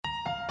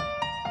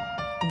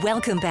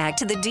Welcome back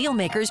to the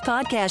Dealmakers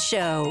Podcast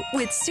Show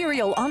with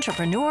serial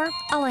entrepreneur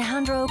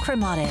Alejandro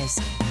Cremades,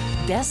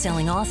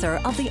 best-selling author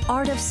of The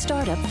Art of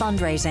Startup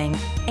Fundraising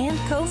and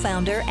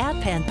co-founder at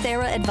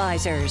Panthera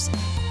Advisors.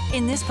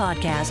 In this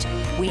podcast,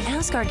 we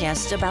ask our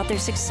guests about their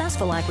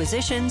successful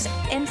acquisitions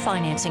and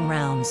financing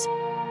rounds.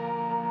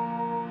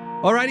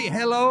 Alrighty,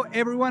 hello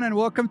everyone, and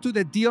welcome to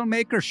the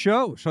Dealmakers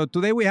Show. So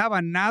today we have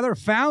another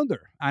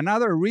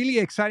really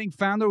exciting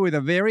founder with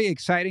a very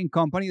exciting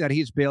company that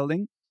he's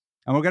building.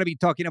 And we're going to be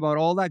talking about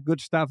all that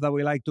good stuff that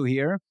we like to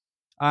hear.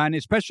 And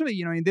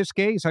especially, in this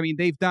case,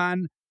 they've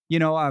done,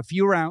 a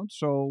few rounds.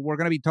 So we're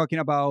going to be talking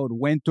about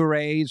when to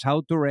raise,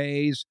 how to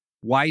raise,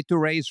 why to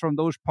raise from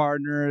those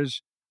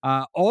partners.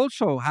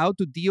 Also, how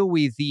to deal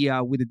with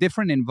the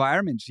different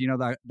environments,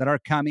 that are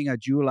coming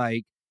at you,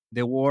 like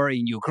the war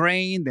in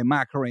Ukraine, the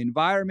macro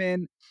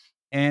environment,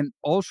 and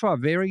also a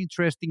very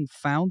interesting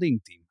founding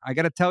team. I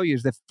got to tell you,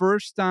 it's the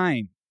first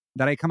time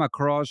that I come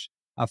across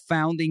a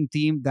founding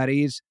team that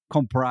is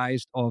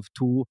comprised of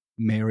two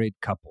married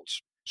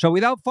couples. So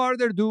without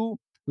further ado,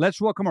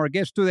 let's welcome our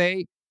guest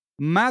today,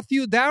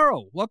 Matthew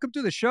Darrow. Welcome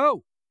to the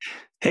show.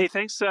 Hey,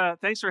 thanks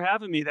for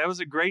having me. That was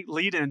a great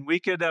lead-in. We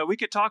could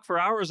talk for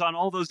hours on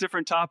all those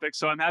different topics.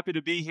 So I'm happy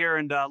to be here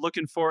and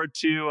looking forward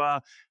to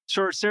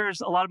share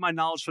a lot of my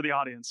knowledge for the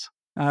audience.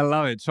 I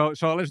love it. So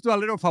let's do a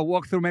little of a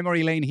walk through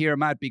memory lane here,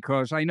 Matt,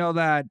 because I know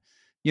that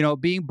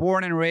being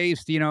born and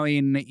raised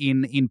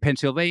in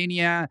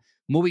Pennsylvania,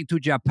 moving to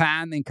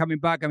Japan and coming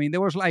back.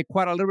 There was like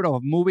quite a little bit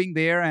of moving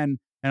there and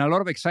a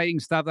lot of exciting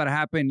stuff that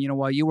happened,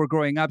 while you were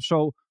growing up.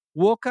 So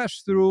walk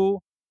us through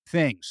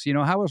things.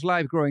 How was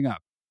life growing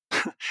up?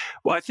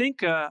 Well, I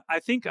think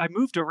I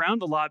moved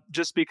around a lot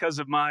just because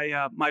of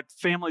my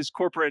family's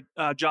corporate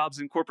jobs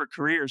and corporate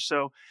careers.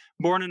 So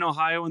born in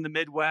Ohio in the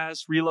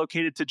Midwest,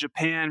 relocated to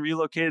Japan,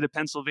 relocated to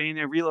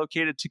Pennsylvania,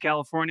 relocated to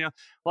California.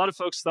 A lot of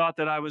folks thought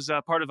that I was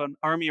part of an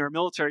army or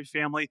military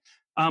family,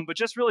 but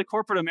just really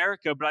corporate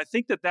America. But I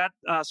think that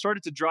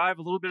started to drive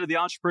a little bit of the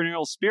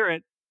entrepreneurial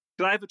spirit.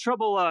 But I have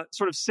trouble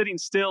sort of sitting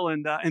still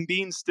and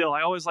being still.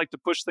 I always like to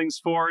push things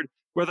forward,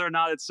 whether or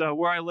not it's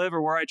where I live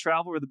or where I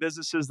travel or the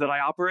businesses that I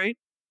operate.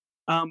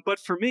 But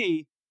for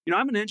me,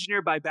 I'm an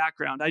engineer by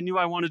background. I knew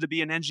I wanted to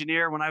be an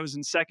engineer when I was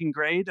in second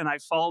grade, and I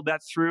followed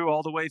that through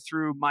all the way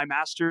through my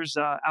master's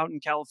out in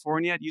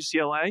California at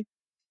UCLA.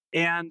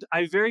 And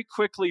I very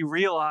quickly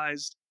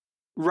realized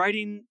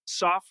writing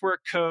software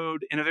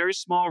code in a very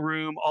small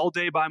room all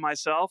day by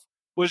myself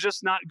was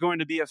just not going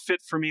to be a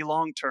fit for me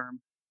long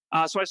term.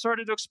 So I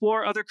started to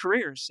explore other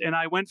careers, and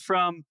I went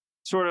from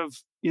sort of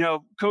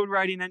code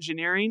writing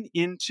engineering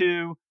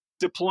into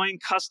deploying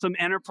custom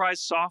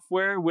enterprise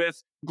software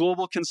with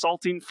global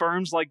consulting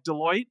firms like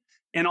Deloitte,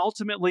 and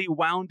ultimately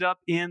wound up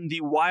in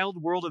the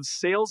wild world of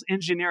sales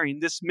engineering,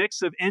 this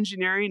mix of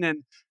engineering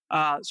and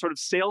sort of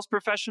sales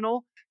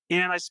professional.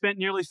 And I spent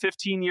nearly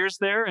 15 years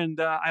there, and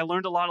I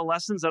learned a lot of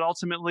lessons that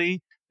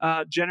ultimately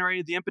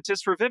generated the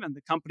impetus for Vivun,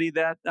 the company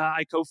that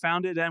I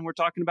co-founded and we're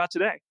talking about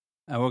today.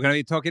 We're going to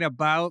be talking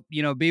about,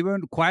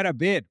 Vivun quite a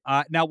bit.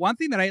 Now, one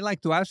thing that I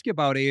like to ask you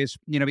about is,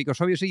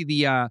 because obviously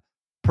the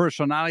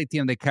personality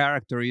and the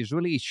character is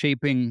really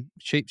shaping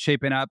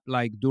up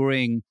like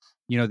during,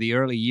 the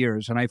early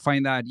years. And I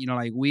find that,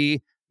 like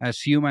we as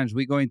humans,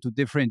 we go into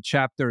different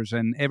chapters,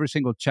 and every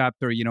single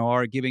chapter,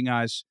 are giving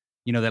us,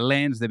 the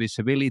lens, the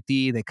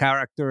visibility, the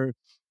character.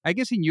 I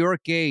guess in your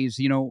case,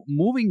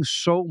 moving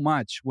so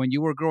much when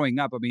you were growing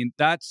up,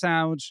 that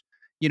sounds,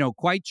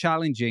 quite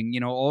challenging,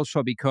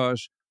 also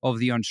because of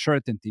the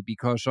uncertainty,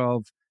 because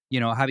of,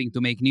 having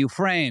to make new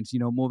friends,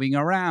 moving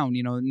around,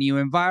 new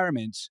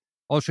environments.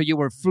 Also, you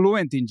were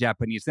fluent in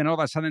Japanese. Then all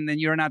of a sudden, then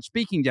you're not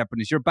speaking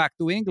Japanese. You're back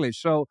to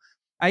English. So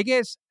I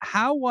guess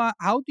how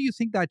do you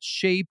think that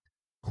shaped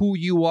who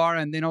you are,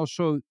 and then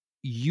also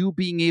you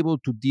being able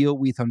to deal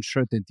with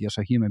uncertainty as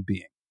a human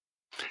being?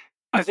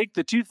 I think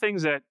the two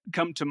things that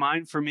come to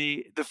mind for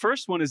me, the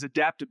first one is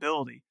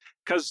adaptability,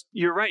 because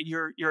you're right,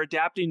 you're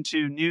adapting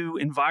to new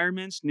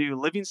environments, new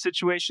living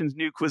situations,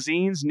 new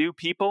cuisines, new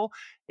people.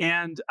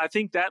 And I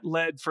think that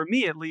led, for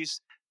me at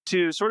least,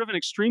 to sort of an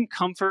extreme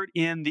comfort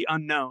in the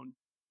unknown.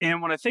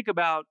 And when I think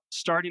about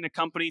starting a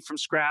company from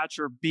scratch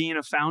or being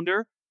a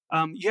founder,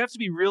 you have to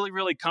be really,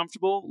 really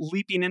comfortable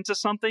leaping into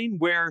something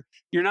where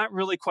you're not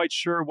really quite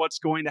sure what's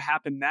going to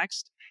happen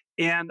next.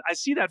 And I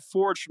see that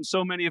forged from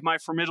so many of my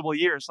formidable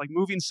years, like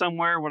moving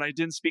somewhere when I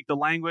didn't speak the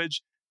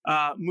language,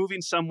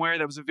 moving somewhere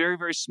that was a very,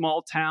 very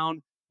small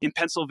town in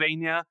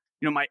Pennsylvania.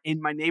 My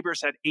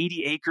neighbors had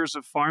 80 acres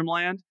of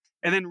farmland,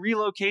 and then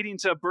relocating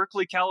to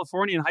Berkeley,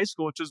 California in high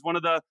school, which is one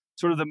of the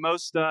sort of the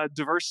most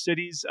diverse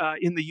cities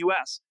in the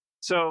U.S.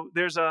 So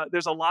there's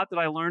a lot that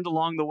I learned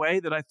along the way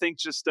that I think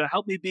just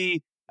helped me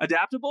be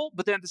adaptable,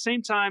 but then at the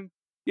same time,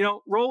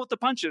 roll with the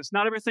punches.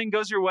 Not everything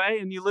goes your way,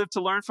 and you live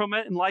to learn from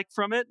it and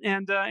from it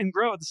and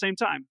grow at the same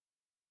time.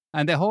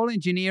 And the whole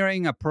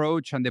engineering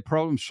approach and the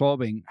problem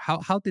solving,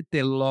 how did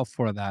the love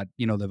for that,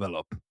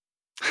 develop?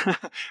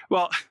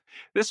 Well,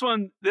 this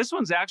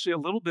one's actually a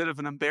little bit of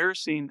an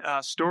embarrassing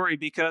story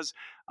because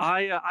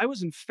I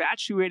was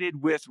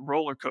infatuated with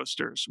roller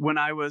coasters when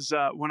I was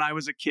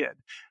a kid,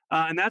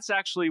 and that's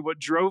actually what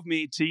drove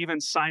me to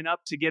even sign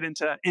up to get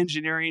into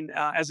engineering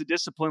as a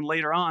discipline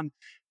later on.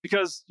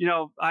 Because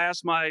I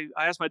asked my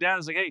dad, I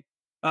was like, hey,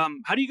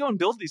 how do you go and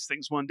build these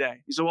things one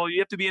day? He said, well, you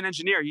have to be an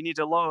engineer. You need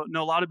to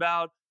know a lot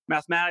about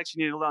mathematics.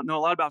 You need to know a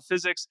lot about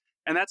physics,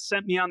 and that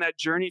sent me on that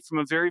journey from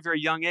a very, very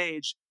young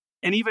age.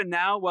 And even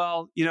now,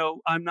 while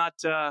I'm not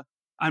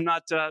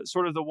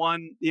sort of the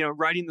one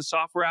writing the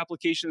software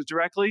applications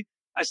directly,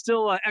 I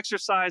still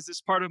exercise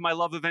this part of my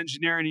love of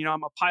engineering.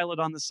 I'm a pilot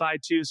on the side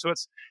too, so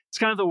it's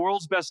kind of the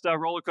world's best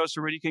roller coaster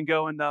where you can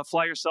go and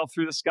fly yourself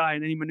through the sky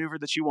in any maneuver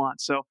that you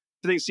want. So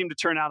things seem to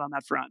turn out on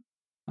that front.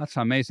 That's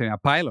amazing. A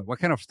pilot. What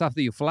kind of stuff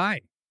do you fly?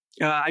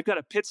 I've got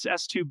a Pitts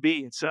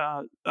S2B. It's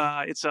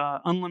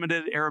a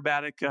unlimited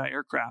aerobatic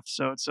aircraft,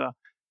 so it's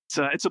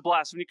a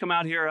blast. When you come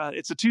out here,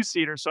 it's a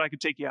 2-seater, so I could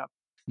take you up.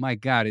 My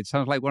God, it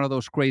sounds like one of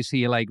those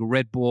crazy like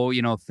Red Bull,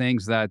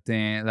 things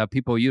that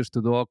people use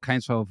to do all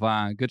kinds of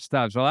good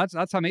stuff. So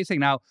that's amazing.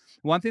 Now,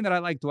 one thing that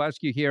I'd like to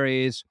ask you here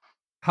is,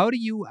 how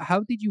did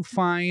you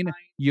find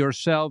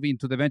yourself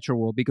into the venture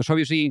world? Because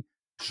obviously,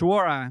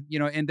 Suara,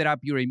 ended up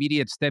your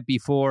immediate step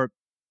before,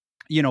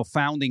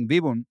 founding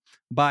Vivun.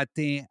 But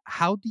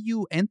how do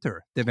you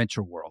enter the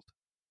venture world?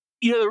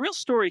 The real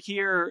story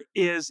here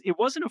is it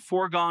wasn't a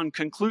foregone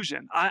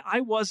conclusion.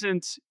 I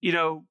wasn't,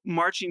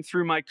 marching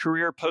through my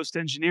career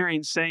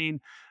post-engineering saying,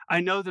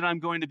 I know that I'm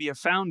going to be a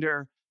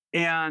founder.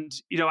 And,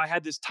 I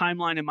had this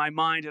timeline in my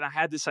mind and I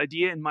had this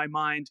idea in my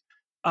mind.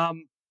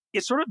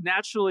 It sort of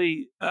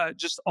naturally,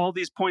 just all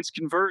these points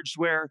converged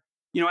where,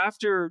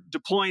 after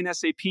deploying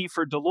SAP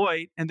for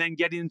Deloitte and then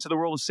getting into the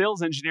world of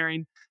sales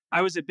engineering,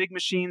 I was at Big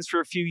Machines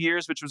for a few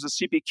years, which was a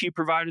CPQ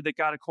provider that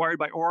got acquired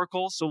by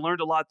Oracle. So learned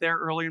a lot there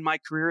early in my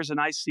career as an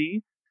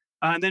IC.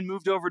 And then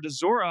moved over to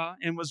Zuora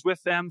and was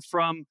with them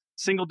from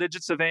single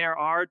digits of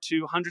ARR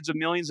to hundreds of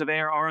millions of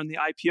ARR on the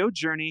IPO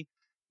journey.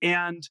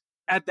 And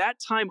at that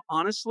time,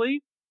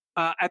 honestly,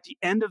 at the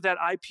end of that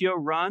IPO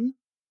run,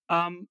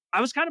 I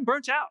was kind of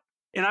burnt out.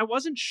 And I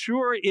wasn't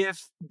sure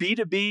if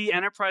B2B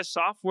enterprise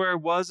software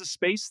was a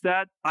space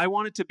that I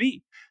wanted to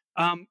be.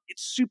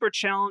 It's super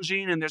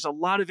challenging, and there's a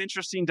lot of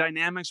interesting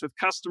dynamics with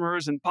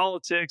customers and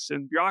politics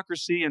and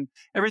bureaucracy and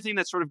everything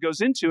that sort of goes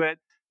into it.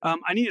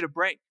 I needed a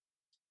break.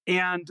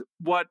 And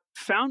what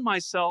found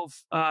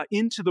myself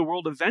into the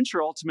world of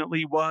venture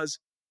ultimately was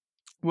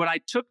when I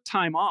took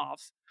time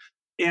off.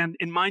 And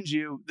mind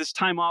you, this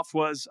time off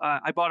was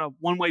I bought a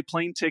one-way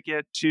plane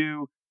ticket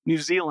to New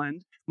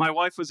Zealand. My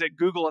wife was at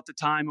Google at the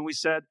time, and we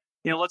said,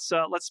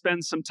 let's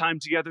spend some time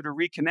together to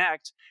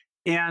reconnect.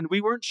 And we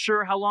weren't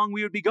sure how long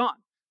we would be gone.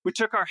 We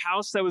took our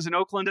house that was in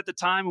Oakland at the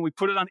time and we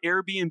put it on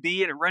Airbnb and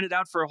it rented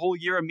out for a whole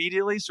year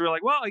immediately. So we're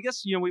like, well, I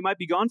guess, we might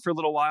be gone for a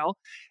little while.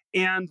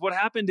 And what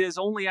happened is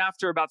only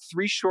after about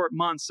 3 short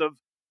months of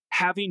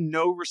having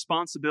no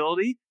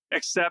responsibility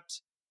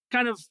except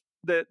kind of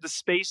the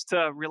space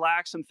to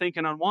relax and think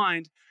and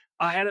unwind,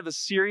 I had a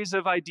series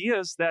of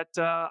ideas that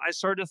I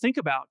started to think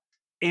about.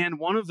 And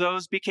one of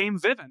those became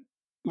Vivun,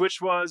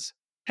 which was,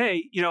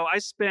 hey, I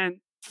spent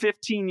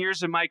 15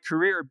 years of my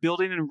career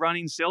building and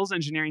running sales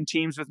engineering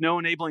teams with no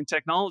enabling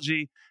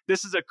technology.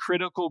 This is a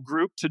critical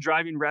group to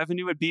driving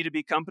revenue at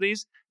B2B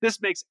companies.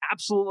 This makes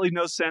absolutely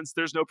no sense.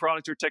 There's no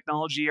product or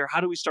technology, or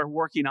how do we start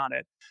working on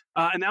it?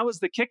 And that was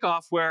the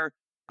kickoff where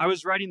I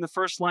was writing the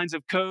first lines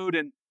of code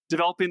and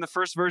developing the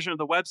first version of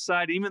the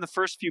website, even the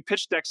first few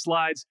pitch deck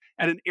slides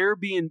at an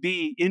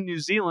Airbnb in New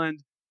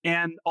Zealand.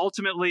 And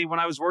ultimately,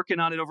 when I was working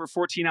on it over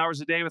 14 hours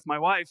a day with my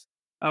wife,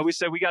 we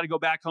said, we got to go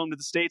back home to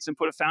the States and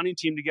put a founding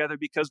team together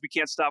because we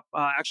can't stop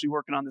actually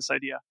working on this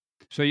idea.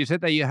 So you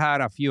said that you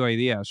had a few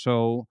ideas.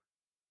 So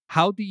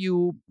how do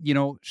you,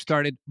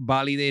 started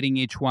validating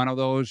each one of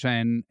those,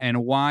 and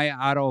why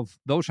out of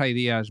those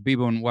ideas,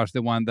 Vivun was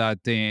the one that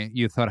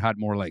you thought had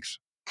more legs?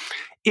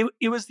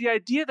 It was the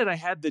idea that I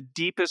had the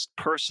deepest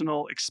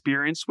personal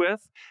experience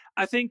with.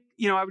 I think,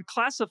 I would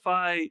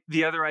classify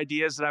the other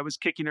ideas that I was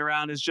kicking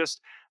around as just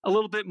a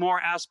little bit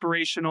more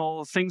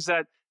aspirational, things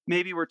that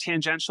maybe were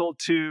tangential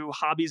to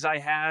hobbies I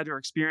had or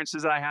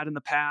experiences I had in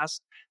the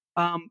past.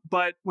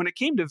 But when it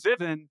came to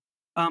Vivun,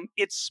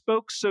 it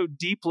spoke so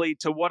deeply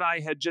to what I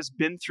had just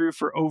been through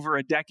for over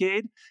a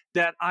decade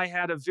that I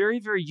had a very,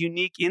 very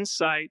unique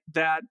insight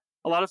that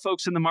a lot of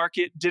folks in the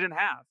market didn't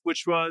have,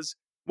 which was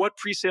what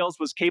PreSales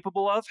was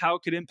capable of, how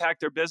it could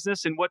impact their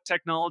business, and what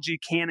technology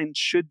can and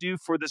should do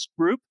for this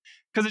group,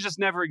 because it just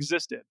never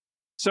existed.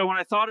 So when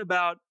I thought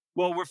about,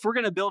 well, if we're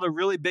going to build a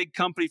really big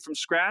company from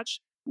scratch,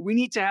 we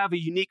need to have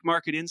a unique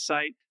market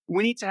insight.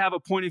 We need to have a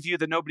point of view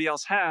that nobody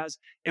else has.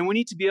 And we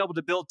need to be able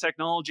to build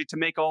technology to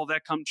make all of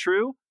that come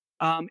true.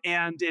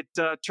 And it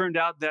turned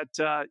out that,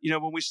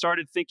 when we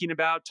started talking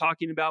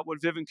about what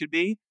Vivun could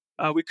be,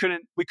 we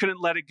couldn't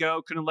let it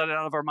go, couldn't let it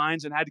out of our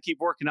minds, and had to keep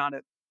working on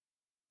it.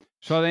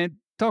 So then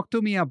talk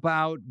to me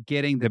about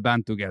getting the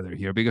band together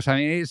here, because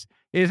I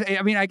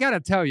mean, I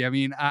gotta tell you,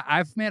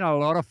 I've met a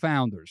lot of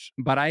founders,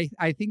 but I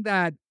think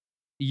that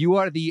you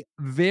are the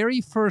very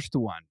first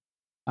one,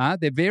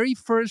 the very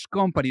first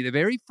company, the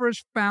very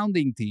first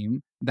founding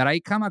team that I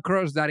come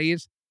across that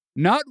is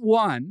not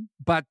one,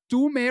 but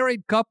two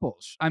married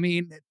couples. I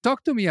mean,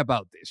 talk to me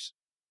about this.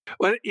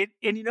 Well,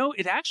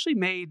 it actually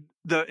made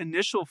the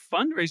initial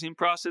fundraising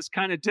process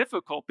kind of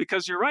difficult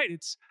because you're right.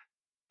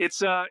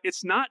 It's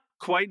not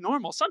quite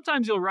normal.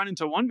 Sometimes you'll run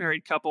into one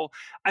married couple.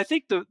 I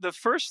think the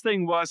first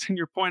thing was, and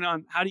your point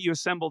on how do you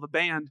assemble the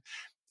band.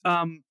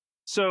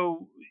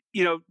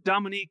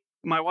 Dominique,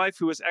 my wife,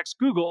 who was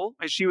ex-Google,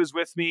 she was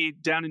with me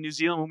down in New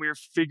Zealand when we were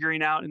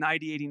figuring out and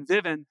ideating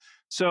Vivun.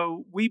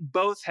 So we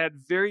both had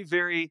very,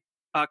 very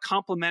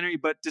complementary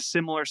but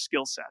dissimilar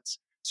skill sets.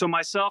 So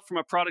myself, from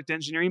a product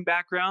engineering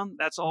background,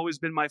 that's always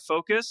been my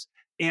focus.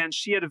 And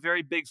she had a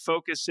very big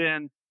focus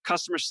in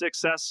customer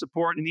success,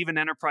 support, and even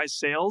enterprise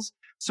sales.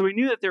 So we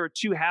knew that there were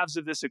two halves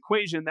of this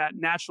equation that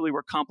naturally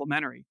were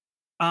complementary.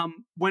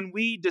 When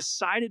we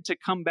decided to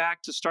come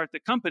back to start the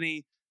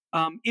company,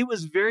 it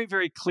was very,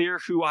 very clear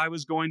who I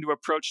was going to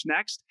approach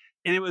next.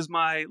 And it was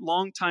my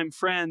longtime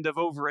friend of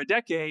over a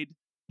decade,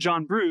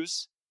 John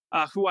Bruce,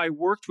 who I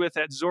worked with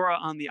at Zora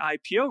on the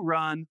IPO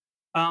run,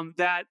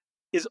 that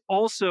is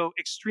also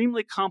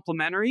extremely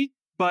complementary,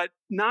 but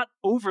not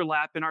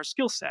overlap in our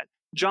skill set.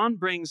 John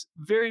brings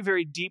very,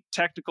 very deep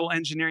technical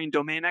engineering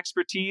domain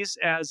expertise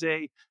as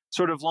a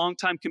sort of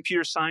longtime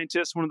computer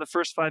scientist, one of the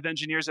first 5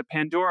 engineers at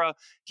Pandora.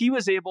 He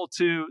was able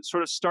to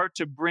sort of start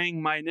to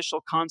bring my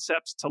initial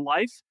concepts to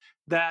life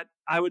that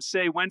I would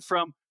say went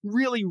from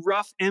really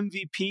rough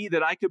MVP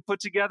that I could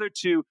put together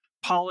to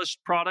polished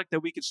product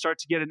that we could start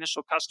to get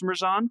initial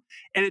customers on.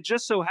 And it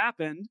just so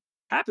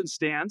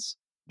happenstance,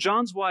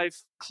 John's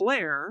wife,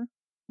 Claire,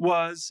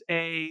 was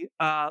a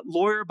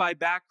lawyer by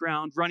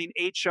background, running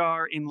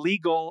HR and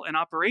legal and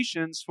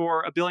operations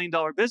for a $1 billion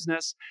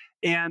business.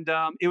 And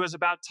it was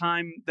about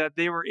time that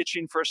they were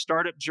itching for a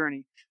startup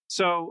journey.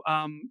 So,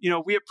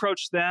 we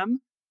approached them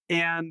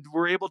and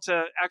were able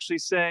to actually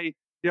say,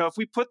 if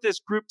we put this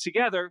group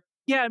together,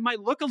 yeah, it might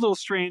look a little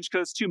strange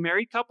because it's two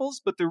married couples,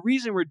 but the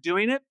reason we're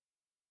doing it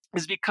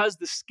is because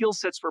the skill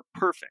sets were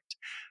perfect.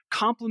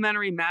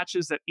 Complementary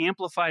matches that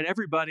amplified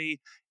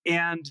everybody,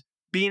 and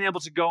being able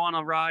to go on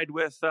a ride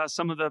with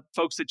some of the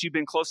folks that you've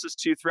been closest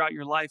to throughout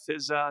your life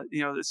is,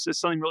 it's just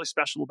something really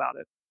special about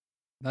it.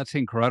 That's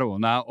incredible.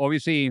 Now,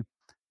 obviously,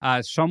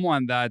 as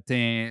someone that,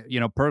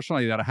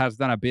 personally that has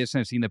done a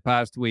business in the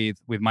past with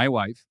my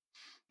wife,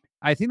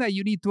 I think that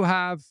you need to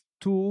have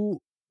two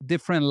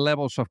different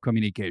levels of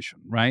communication,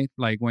 right?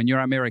 Like when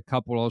you're a married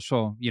couple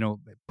also,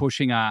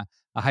 pushing a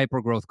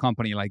hyper-growth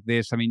company like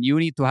this, I mean, you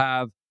need to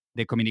have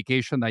the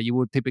communication that you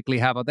would typically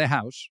have at the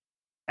house,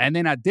 and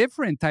then a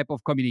different type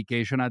of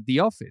communication at the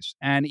office.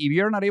 And if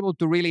you're not able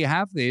to really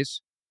have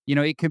this,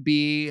 it could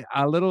be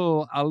a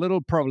little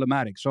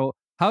problematic. So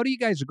how do you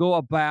guys go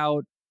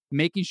about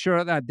making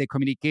sure that the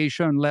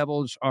communication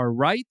levels are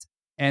right?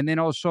 And then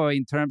also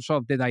in terms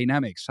of the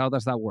dynamics, how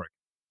does that work?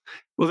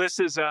 Well, this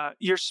is,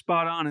 you're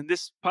spot on. And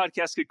this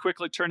podcast could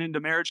quickly turn into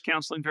marriage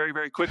counseling very,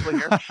 very quickly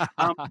here.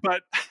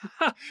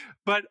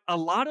 But a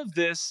lot of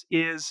this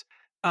is,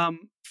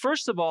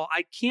 first of all,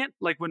 I can't,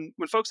 like when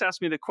folks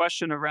ask me the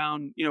question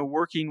around,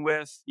 working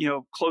with,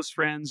 close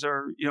friends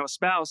or, a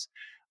spouse,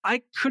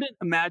 I couldn't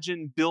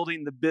imagine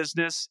building the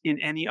business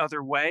in any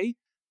other way,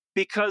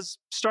 because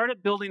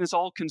startup building is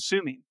all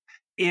consuming.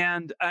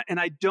 And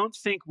I don't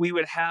think we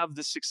would have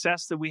the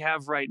success that we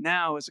have right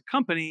now as a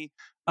company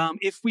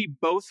if we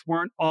both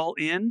weren't all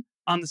in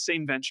on the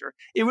same venture.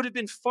 It would have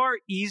been far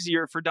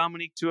easier for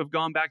Dominique to have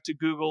gone back to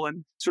Google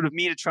and sort of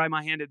me to try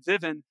my hand at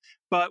Vivun.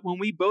 But when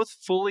we both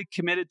fully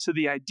committed to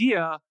the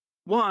idea,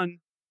 one,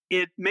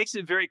 it makes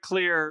it very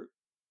clear,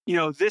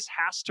 this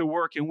has to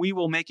work and we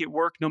will make it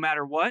work no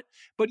matter what.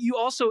 But you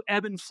also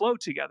ebb and flow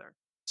together.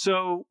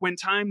 So when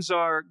times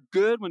are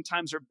good, when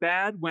times are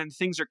bad, when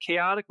things are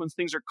chaotic, when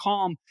things are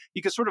calm,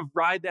 you can sort of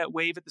ride that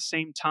wave at the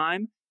same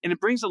time. And it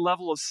brings a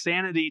level of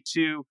sanity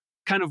to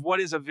kind of what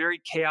is a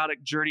very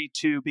chaotic journey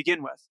to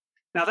begin with.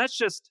 Now, that's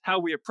just how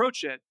we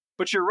approach it.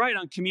 But you're right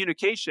on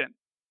communication.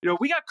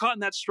 We got caught in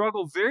that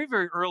struggle very,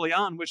 very early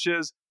on, which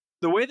is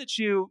the way that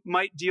you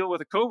might deal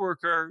with a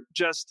coworker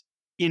just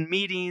in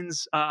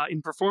meetings,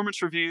 in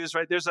performance reviews,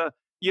 right?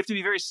 You have to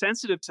be very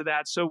sensitive to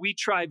that. So we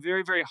try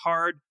very, very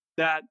hard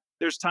that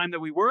there's time that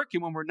we work,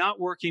 and when we're not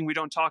working, we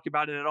don't talk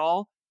about it at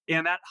all.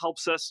 And that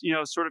helps us,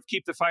 sort of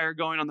keep the fire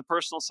going on the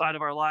personal side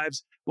of our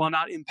lives while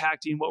not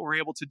impacting what we're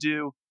able to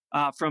do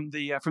from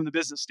the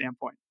business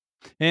standpoint.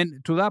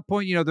 And to that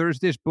point, there's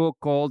this book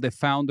called The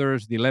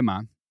Founder's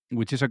Dilemma,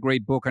 which is a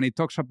great book. And it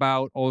talks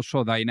about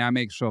also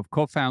dynamics of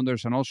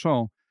co-founders and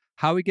also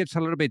how it gets a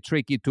little bit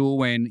tricky too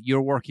when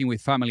you're working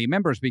with family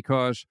members,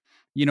 because,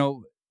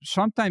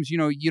 sometimes,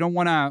 you don't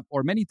want to,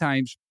 or many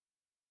times,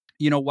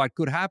 what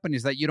could happen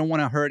is that you don't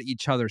want to hurt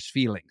each other's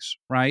feelings,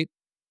 right?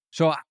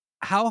 So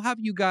how have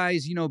you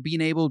guys,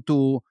 been able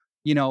to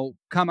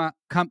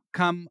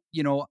come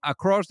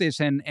across this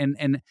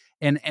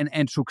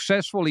and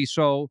successfully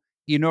so,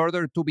 in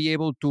order to be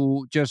able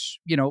to just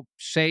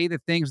say the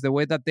things the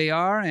way that they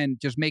are, and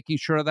just making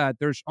sure that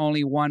there's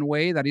only one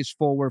way that is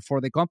forward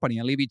for the company,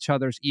 and leave each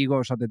other's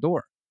egos at the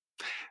door.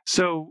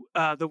 So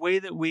the way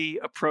that we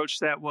approached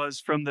that was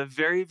from the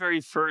very,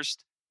 very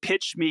first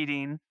pitch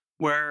meeting,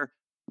 where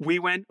we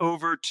went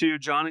over to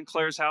John and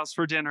Claire's house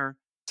for dinner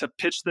to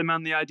pitch them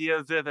on the idea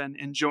of Vivun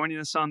and joining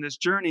us on this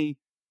journey.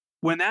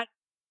 When that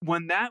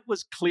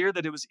was clear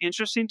that it was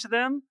interesting to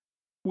them,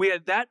 we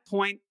at that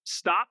point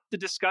stopped the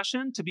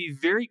discussion to be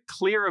very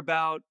clear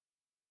about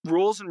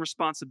roles and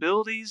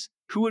responsibilities,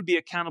 who would be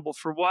accountable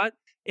for what.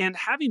 And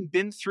having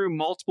been through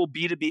multiple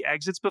B2B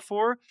exits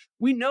before,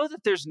 we know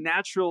that there's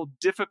natural,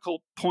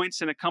 difficult points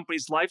in a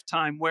company's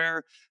lifetime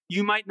where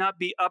you might not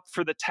be up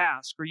for the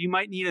task, or you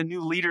might need a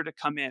new leader to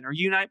come in, or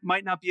you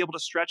might not be able to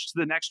stretch to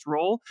the next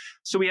role.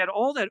 So we had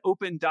all that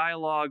open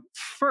dialogue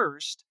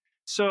first.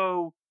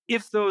 So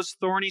if those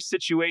thorny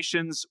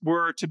situations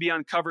were to be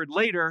uncovered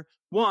later,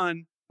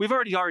 one, we've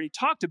already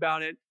talked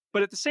about it,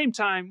 but at the same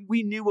time,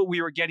 we knew what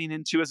we were getting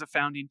into as a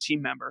founding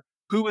team member.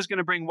 Who was going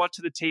to bring what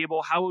to the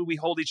table? How would we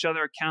hold each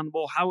other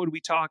accountable? How would we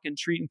talk and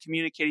treat and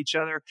communicate each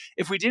other?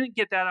 If we didn't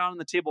get that out on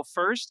the table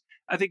first,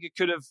 I think it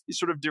could have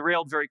sort of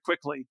derailed very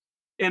quickly.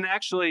 And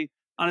actually,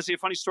 honestly, a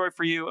funny story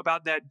for you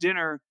about that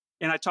dinner,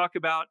 and I talk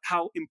about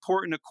how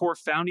important a core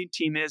founding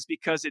team is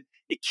because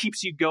it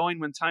keeps you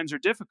going when times are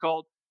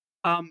difficult.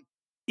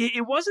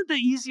 It wasn't the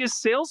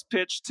easiest sales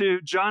pitch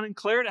to John and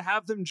Claire to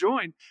have them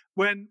join.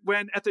 When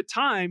at the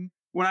time,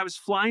 when I was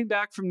flying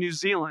back from New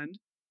Zealand,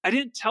 I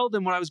didn't tell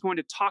them what I was going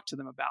to talk to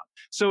them about.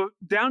 So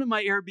down in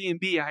my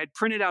Airbnb, I had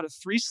printed out a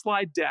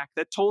 3-slide deck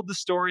that told the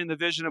story and the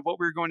vision of what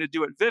we were going to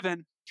do at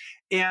Vivun.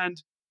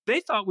 And they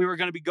thought we were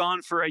going to be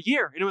gone for a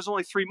year, and it was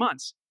only 3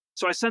 months.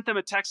 So I sent them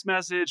a text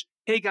message.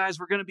 Hey guys,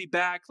 we're going to be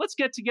back. Let's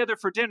get together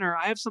for dinner.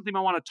 I have something I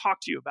want to talk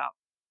to you about.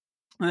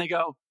 And they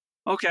go,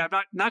 okay, I'm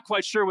not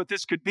quite sure what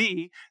this could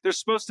be. They're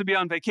supposed to be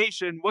on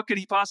vacation. What could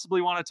he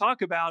possibly want to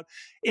talk about?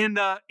 And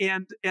I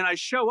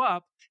show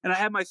up, and I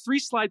have my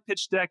 3-slide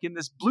pitch deck in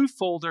this blue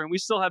folder, and we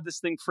still have this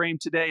thing framed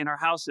today in our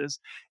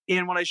houses.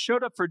 And when I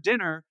showed up for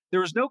dinner,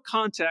 there was no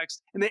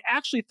context, and they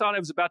actually thought I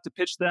was about to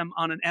pitch them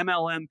on an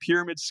MLM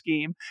pyramid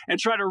scheme and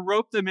try to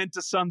rope them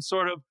into some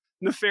sort of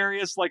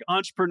nefarious, like,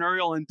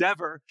 entrepreneurial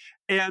endeavor.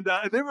 And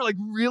they were like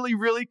really,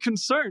 really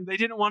concerned. They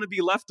didn't want to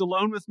be left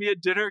alone with me at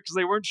dinner because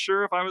they weren't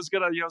sure if I was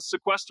going to,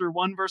 sequester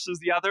one versus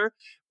the other.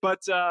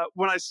 But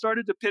when I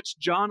started to pitch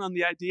John on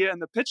the idea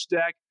and the pitch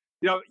deck,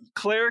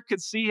 Claire could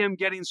see him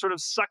getting sort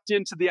of sucked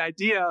into the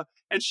idea,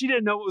 and she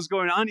didn't know what was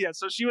going on yet.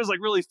 So she was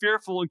like really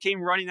fearful and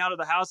came running out of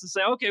the house and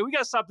say, okay, we got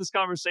to stop this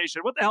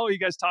conversation. What the hell are you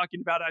guys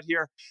talking about out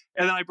here?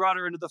 And then I brought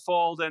her into the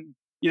fold, and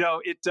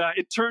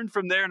it turned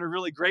from there in a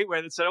really great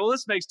way that said, oh,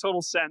 this makes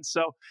total sense.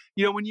 So,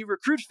 when you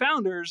recruit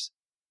founders,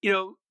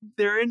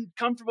 they're in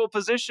comfortable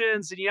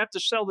positions and you have to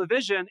sell the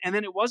vision. And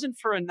then it wasn't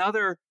for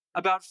another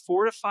about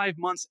 4 to 5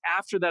 months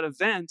after that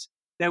event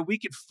that we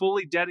could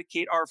fully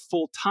dedicate our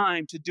full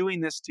time to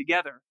doing this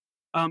together.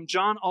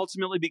 John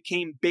ultimately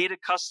became beta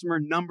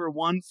customer number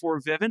 1 for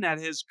Vivun at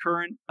his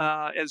current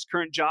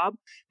job.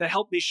 That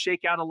helped me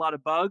shake out a lot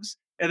of bugs,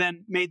 and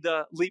then made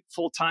the leap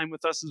full time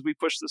with us as we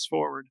push this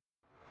forward.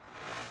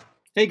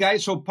 Hey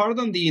guys, so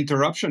pardon the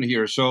interruption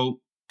here. So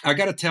I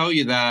got to tell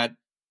you that,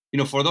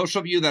 for those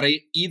of you that are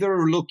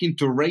either looking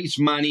to raise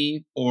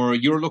money or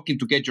you're looking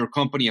to get your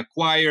company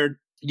acquired,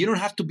 you don't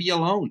have to be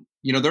alone.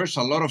 There's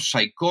a lot of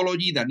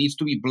psychology that needs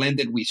to be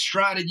blended with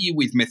strategy,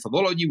 with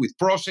methodology, with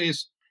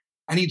process.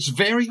 And it's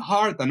very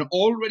hard. And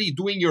already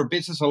doing your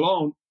business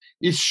alone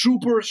is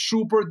super,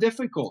 super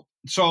difficult.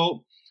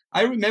 So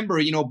I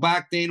remember,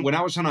 back then when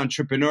I was an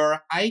entrepreneur,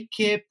 I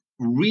kept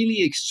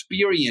really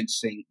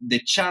experiencing the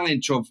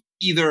challenge of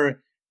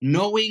either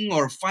knowing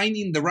or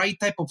finding the right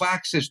type of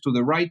access to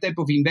the right type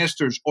of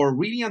investors, or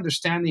really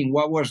understanding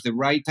what was the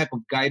right type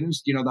of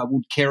guidance, that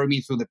would carry me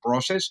through the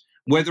process,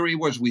 whether it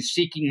was with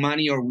seeking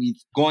money or with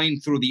going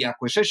through the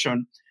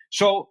acquisition.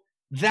 So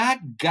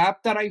that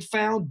gap that I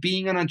found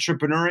being an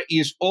entrepreneur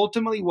is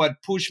ultimately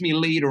what pushed me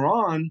later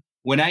on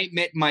when I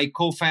met my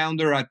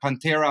co-founder at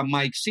Pantera,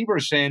 Mike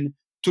Severson,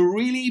 to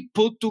really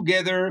put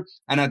together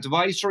an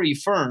advisory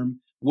firm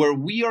where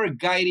we are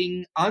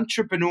guiding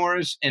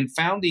entrepreneurs and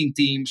founding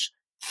teams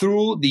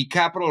through the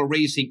capital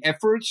raising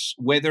efforts,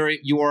 whether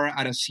you are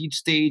at a seed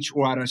stage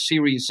or at a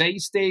Series A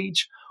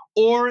stage,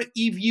 or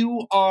if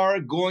you are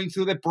going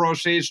through the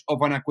process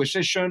of an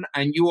acquisition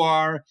and you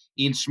are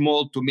in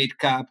small to mid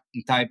cap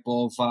type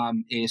of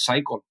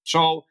cycle.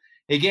 So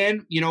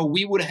again,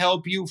 we would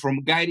help you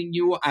from guiding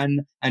you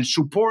and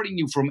supporting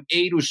you from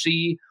A to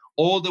C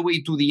all the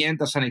way to the end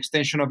as an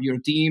extension of your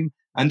team.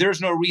 And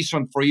there's no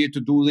reason for you to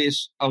do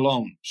this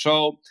alone.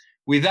 So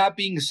with that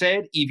being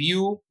said, if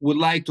you would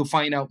like to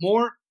find out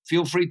more,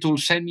 feel free to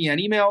send me an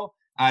email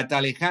at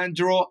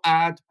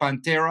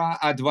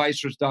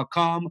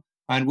alejandro@panteraadvisors.com,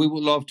 and we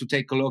would love to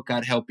take a look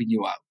at helping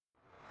you out.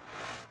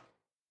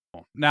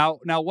 Now,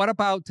 what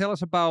about? Tell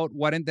us about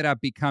what ended up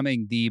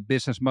becoming the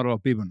business model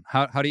of Vivun.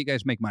 How do you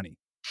guys make money?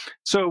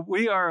 So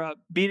we are a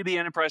B2B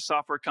enterprise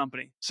software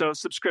company. So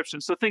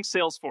subscription. So think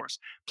Salesforce,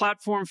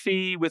 platform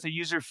fee with a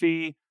user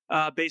fee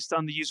based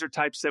on the user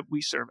types that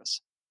we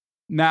service.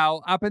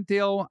 Now, up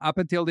until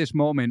this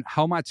moment,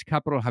 how much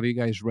capital have you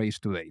guys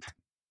raised to date?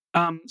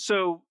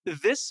 So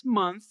this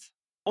month,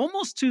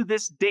 almost to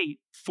this date,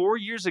 4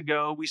 years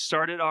ago, we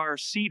started our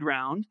seed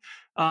round.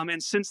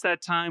 And since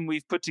that time,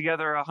 we've put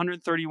together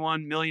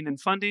 $131 million in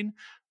funding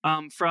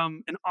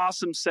from an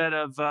awesome set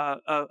of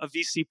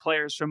VC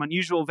players, from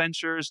Unusual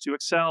Ventures to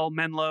Accel,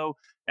 Menlo,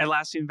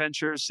 Atlassian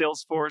Ventures,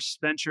 Salesforce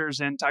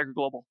Ventures, and Tiger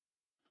Global.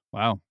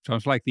 Wow,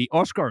 sounds like the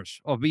Oscars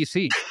of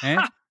VC.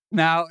 Eh?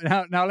 Now,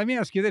 let me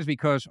ask you this,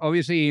 because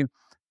obviously,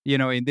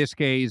 in this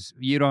case,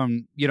 you're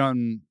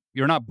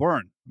not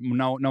born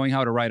knowing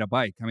how to ride a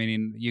bike. I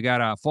mean, you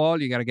gotta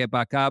fall, you gotta get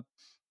back up,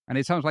 and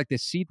it sounds like the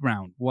seed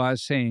round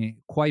was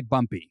quite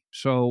bumpy.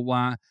 So,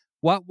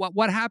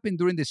 what happened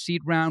during the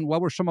seed round?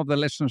 What were some of the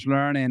lessons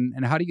learned,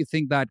 and how do you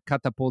think that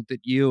catapulted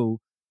you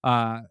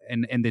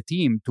and the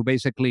team to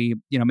basically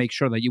make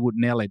sure that you would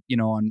nail it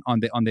on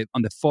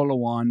the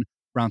follow-on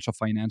rounds of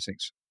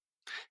financings?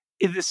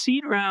 In the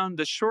seed round,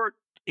 the short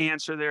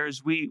answer there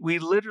is we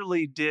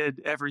literally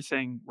did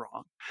everything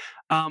wrong,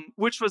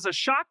 which was a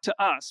shock to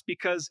us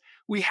because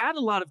we had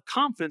a lot of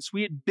confidence.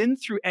 We had been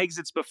through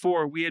exits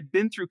before. We had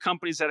been through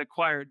companies that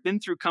acquired, been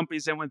through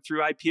companies that went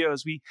through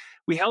IPOs.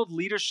 We held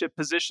leadership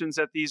positions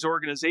at these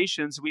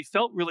organizations. We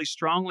felt really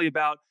strongly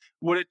about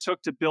what it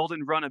took to build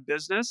and run a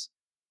business.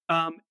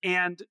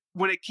 And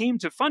when it came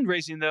to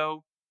fundraising,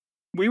 though,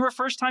 we were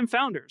first-time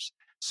founders.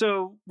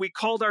 So we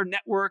called our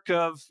network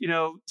of,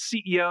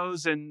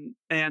 CEOs and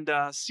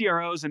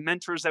CROs and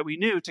mentors that we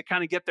knew to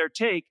kind of get their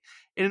take.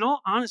 And in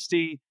all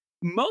honesty,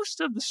 most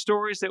of the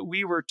stories that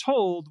we were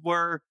told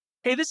were,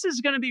 hey, this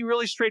is going to be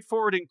really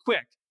straightforward and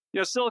quick.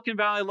 Silicon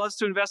Valley loves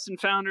to invest in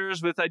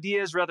founders with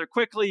ideas rather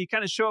quickly. You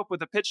kind of show up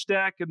with a pitch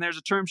deck and there's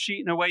a term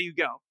sheet and away you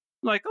go.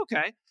 I'm like,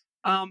 okay.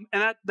 And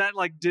that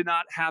did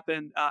not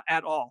happen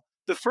at all.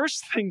 The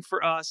first thing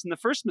for us and the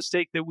first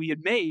mistake that we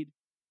had made,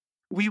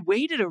 we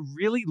waited a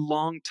really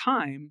long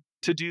time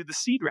to do the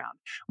seed round.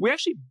 We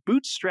actually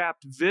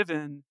bootstrapped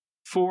Vivun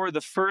for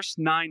the first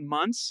 9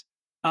 months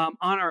on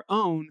our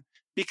own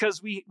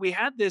because we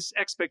had this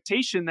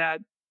expectation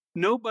that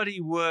nobody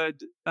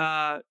would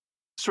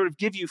sort of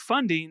give you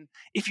funding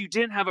if you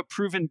didn't have a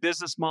proven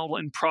business model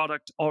and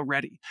product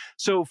already.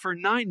 So for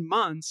 9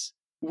 months,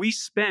 we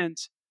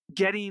spent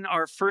getting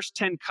our first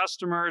 10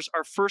 customers,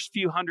 our first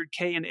few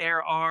 100K in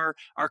ARR,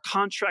 our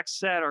contract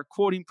set, our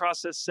quoting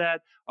process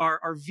set,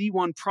 our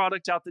V1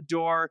 product out the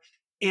door.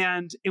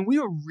 And we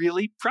were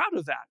really proud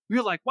of that. We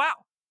were like, wow,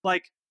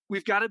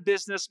 we've got a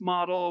business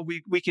model.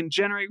 We can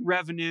generate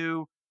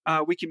revenue.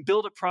 We can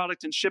build a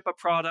product and ship a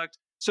product.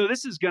 So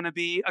this is going to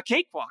be a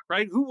cakewalk,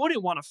 right? Who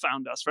wouldn't want to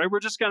found us, right? We're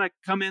just going to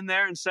come in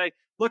there and say,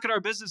 look at our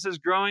business is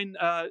growing.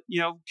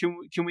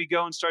 Can we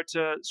go and start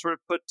to sort of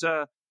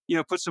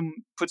put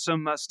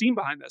some steam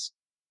behind this.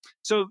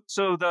 So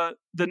the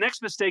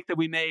next mistake that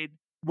we made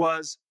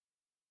was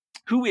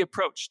who we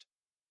approached.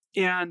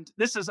 And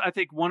this is, I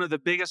think, one of the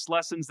biggest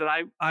lessons that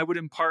I would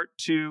impart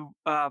to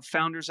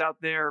founders out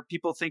there,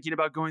 people thinking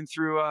about going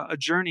through a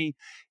journey,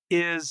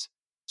 is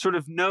sort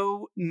of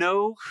know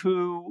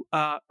who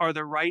are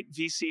the right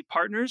VC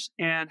partners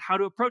and how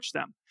to approach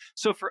them.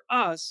 So for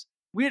us,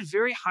 we had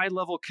very high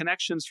level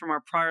connections from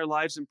our prior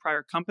lives and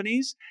prior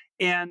companies.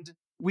 And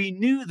we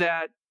knew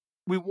that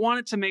we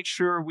wanted to make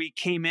sure we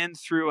came in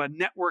through a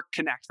network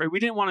connect, right? We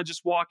didn't want to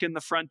just walk in the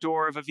front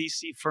door of a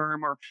VC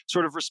firm or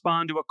sort of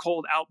respond to a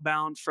cold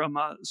outbound from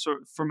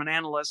an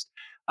analyst.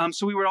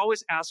 So we would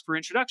always ask for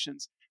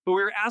introductions, but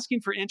we were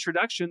asking for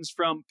introductions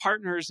from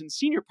partners and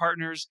senior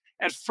partners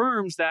at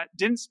firms that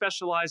didn't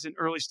specialize in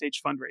early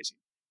stage fundraising.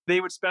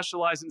 They would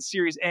specialize in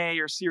Series A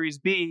or Series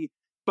B,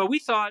 but we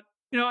thought,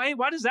 hey,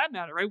 why does that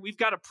matter, right? We've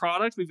got a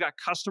product, we've got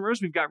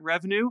customers, we've got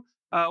revenue.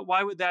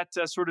 Why would that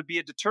sort of be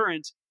a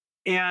deterrent?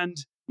 And,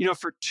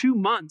 for 2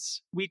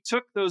 months, we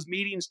took those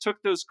meetings,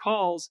 took those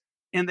calls,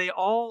 and they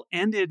all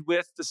ended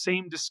with the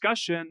same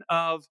discussion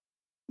of,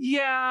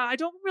 yeah, I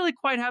don't really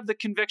quite have the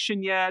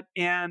conviction yet.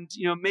 And,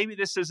 maybe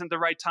this isn't the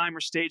right time or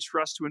stage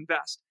for us to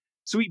invest.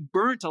 So we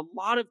burnt a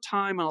lot of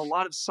time on a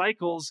lot of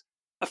cycles,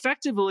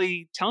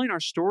 effectively telling our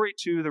story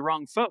to the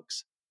wrong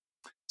folks.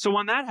 So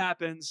when that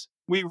happens,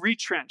 we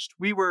retrenched.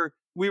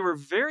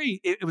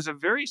 It was a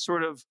very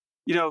sort of,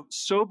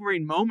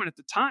 sobering moment at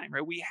the time,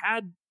 right? We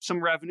had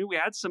some revenue, we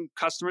had some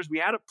customers, we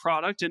had a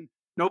product, and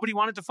nobody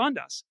wanted to fund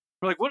us.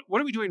 We're like,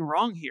 what are we doing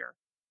wrong here?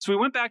 So we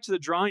went back to the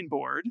drawing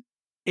board,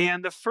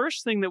 and the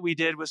first thing that we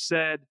did was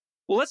said,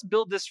 well, let's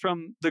build this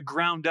from the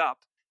ground up.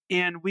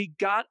 And we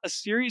got a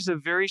series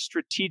of very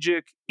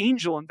strategic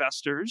angel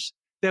investors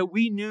that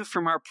we knew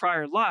from our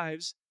prior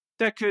lives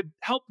that could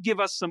help give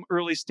us some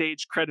early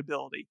stage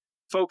credibility.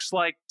 Folks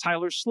like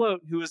Tyler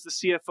Sloat, who is the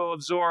CFO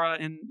of Zora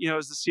and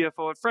is the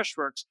CFO at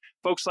Freshworks.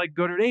 Folks like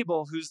Godard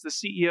Abel, who's the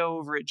CEO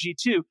over at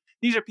G2.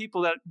 These are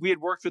people that we had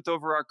worked with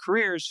over our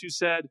careers who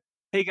said,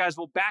 hey guys,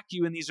 we'll back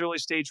you in these early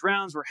stage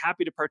rounds. We're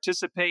happy to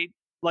participate.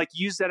 Like,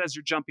 use that as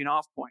your jumping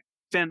off point.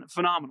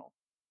 Phenomenal.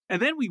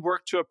 And then we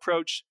worked to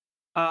approach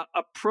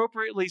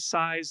appropriately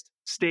sized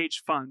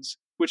stage funds,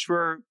 which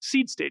were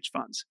seed stage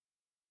funds.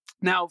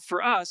 Now,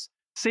 for us,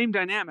 same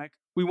dynamic.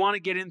 We want to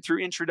get in through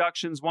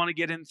introductions, want to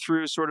get in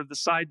through sort of the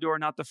side door,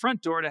 not the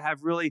front door, to have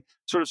really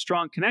sort of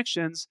strong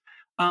connections.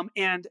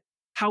 And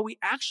how we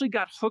actually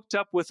got hooked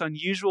up with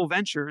Unusual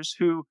Ventures,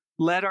 who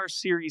led our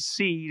Series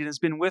Seed and has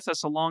been with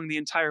us along the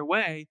entire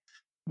way,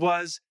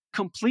 was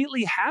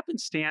completely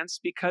happenstance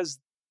because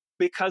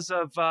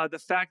of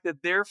the fact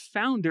that their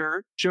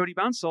founder, Jody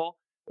Bunsell,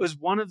 was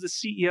one of the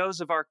CEOs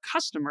of our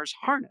customers,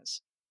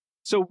 Harness.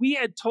 So we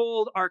had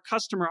told our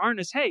customer,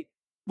 Harness, hey,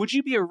 would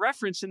you be a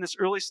reference in this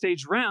early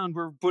stage round?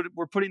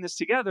 We're putting this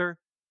together.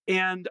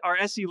 And our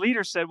SE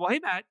leader said, well, hey,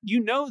 Matt,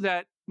 you know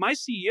that my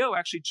CEO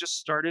actually just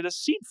started a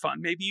seed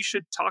fund. Maybe you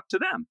should talk to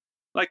them.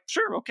 Like,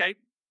 sure, okay,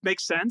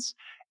 makes sense.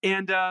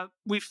 And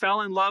we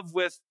fell in love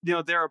with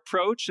their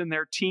approach and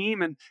their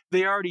team, and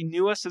they already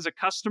knew us as a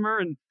customer,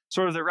 and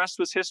sort of the rest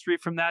was history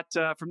from that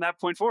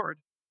point forward.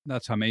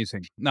 That's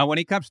amazing. Now, when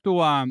it comes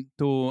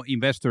to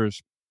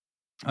investors,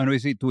 and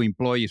obviously to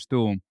employees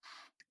too,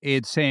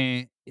 it's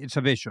a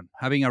vision,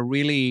 having a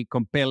really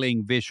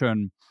compelling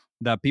vision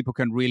that people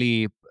can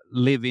really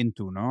live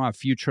into, no? A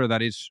future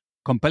that is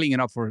compelling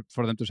enough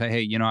for them to say,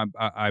 hey,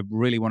 I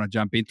really want to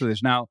jump into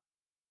this. Now,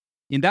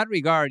 in that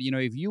regard,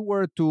 if you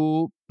were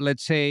to,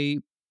 let's say,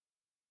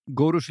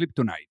 go to sleep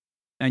tonight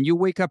and you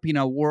wake up in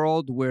a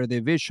world where the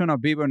vision of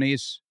Vivun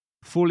is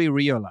fully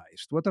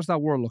realized, what does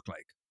that world look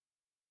like?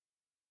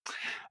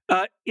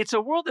 It's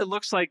a world that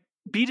looks like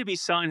B2B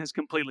selling has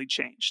completely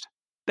changed.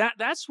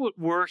 That's what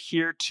we're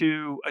here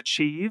to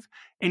achieve.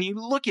 And you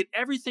look at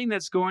everything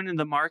that's going in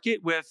the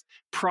market with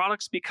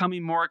products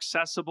becoming more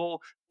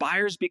accessible,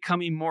 buyers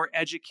becoming more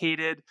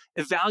educated,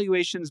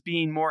 evaluations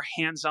being more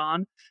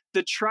hands-on.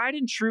 The tried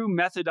and true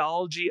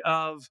methodology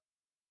of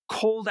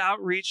cold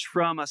outreach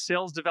from a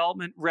sales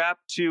development rep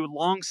to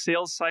long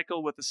sales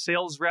cycle with a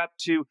sales rep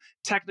to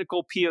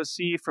technical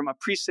POC from a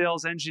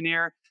pre-sales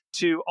engineer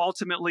to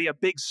ultimately a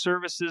big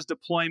services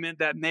deployment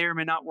that may or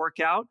may not work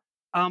out.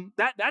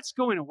 That's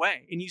going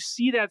away. And you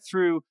see that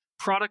through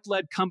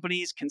product-led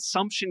companies,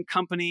 consumption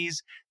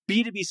companies,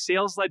 B2B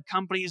sales-led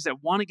companies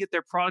that want to get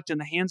their product in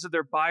the hands of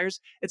their buyers.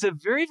 It's a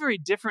very, very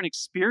different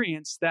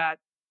experience that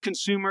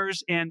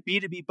consumers and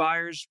B2B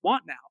buyers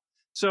want now.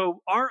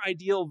 So our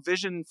ideal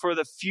vision for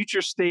the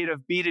future state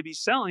of B2B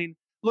selling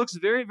looks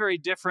very, very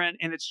different,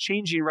 and it's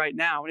changing right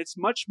now. And it's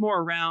much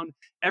more around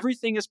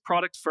everything is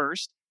product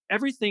first,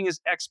 everything is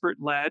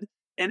expert-led,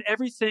 and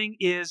everything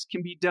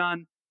can be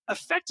done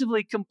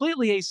effectively,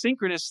 completely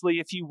asynchronously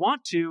if you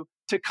want to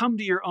come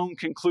to your own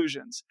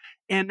conclusions.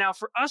 And now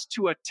for us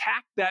to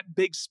attack that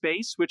big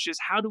space, which is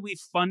how do we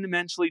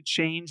fundamentally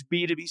change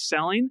B2B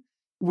selling,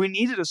 we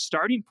needed a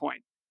starting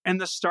point.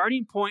 And the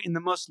starting point, and the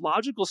most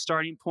logical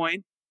starting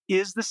point,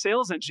 is the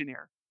sales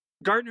engineer.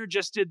 Gartner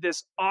just did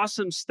this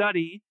awesome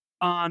study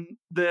on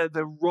the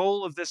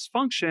role of this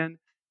function,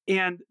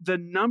 and the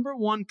number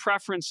one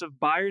preference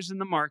of buyers in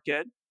the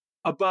market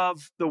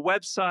above the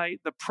website,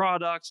 the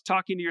product,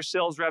 talking to your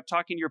sales rep,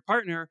 talking to your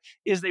partner,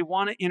 is they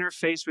want to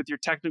interface with your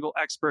technical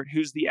expert,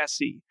 who's the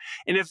SE.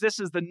 And if this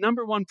is the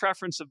number one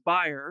preference of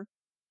buyer,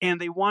 and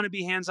they want to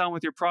be hands-on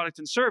with your product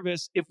and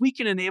service, if we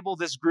can enable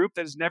this group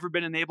that has never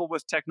been enabled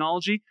with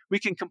technology, we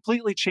can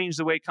completely change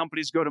the way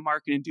companies go to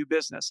market and do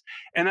business.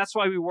 And that's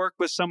why we work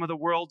with some of the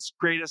world's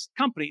greatest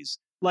companies,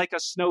 like a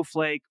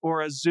Snowflake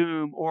or a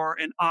Zoom or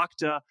an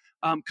Okta,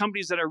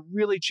 companies that are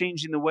really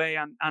changing the way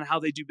on how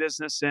they do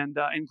business and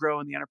grow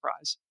in the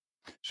enterprise.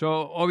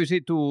 So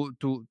obviously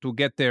to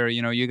get there,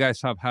 you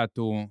guys have had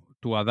to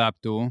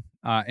adapt to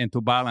and to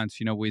balance,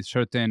 with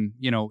certain,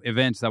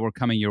 events that were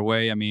coming your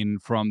way. I mean,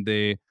 from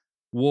the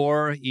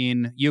war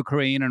in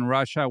Ukraine and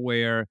Russia,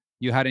 where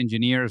you had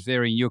engineers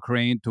there in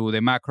Ukraine, to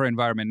the macro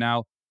environment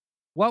now.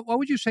 What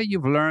would you say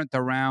you've learned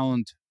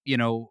around,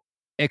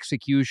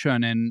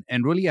 execution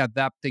and really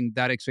adapting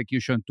that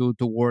execution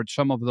towards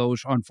some of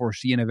those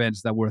unforeseen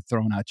events that were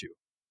thrown at you?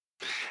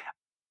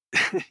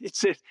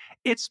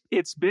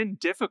 It's been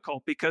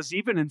difficult because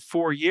even in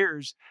 4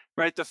 years,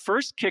 right, the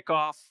first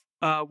kickoff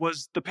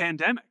was the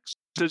pandemic.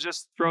 To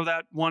just throw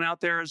that one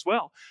out there as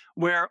well,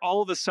 where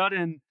all of a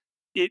sudden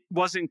it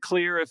wasn't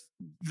clear if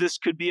this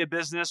could be a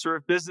business or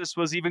if business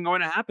was even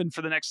going to happen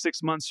for the next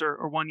 6 months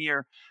or 1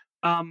 year.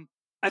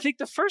 I think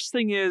the first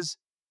thing is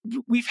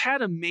we've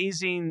had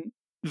amazing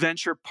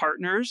venture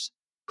partners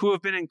who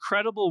have been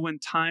incredible when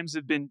times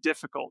have been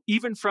difficult,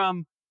 even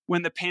from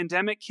when the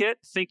pandemic hit,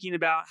 thinking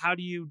about how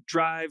do you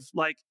drive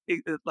like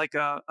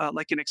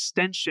an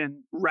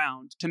extension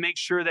round to make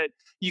sure that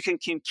you can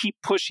keep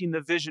pushing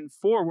the vision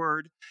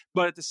forward,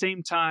 but at the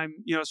same time,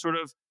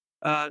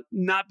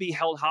 not be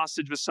held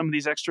hostage with some of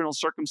these external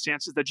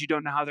circumstances that you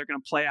don't know how they're going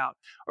to play out.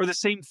 Or the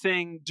same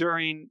thing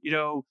during,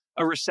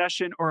 a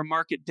recession or a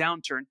market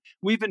downturn.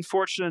 We've been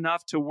fortunate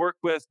enough to work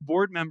with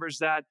board members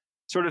that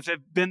sort of have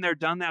been there,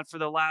 done that for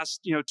the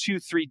last,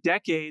 2-3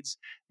 decades,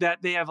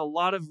 that they have a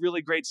lot of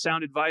really great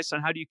sound advice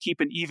on how do you keep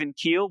an even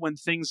keel when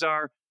things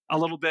are a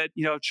little bit,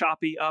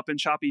 choppy up and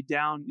choppy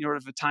down,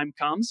 if the time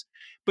comes.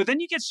 But then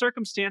you get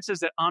circumstances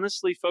that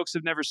honestly folks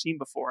have never seen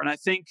before. And I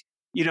think,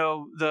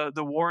 the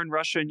war in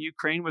Russia and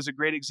Ukraine was a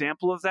great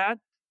example of that.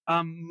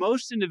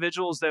 Most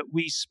individuals that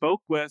we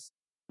spoke with,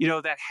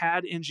 that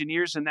had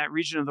engineers in that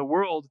region of the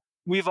world,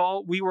 we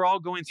were all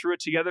going through it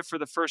together for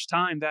the first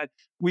time, that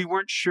we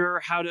weren't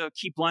sure how to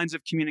keep lines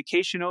of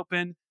communication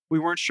open. We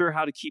weren't sure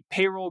how to keep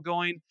payroll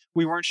going.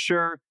 We weren't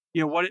sure,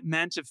 what it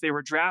meant if they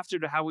were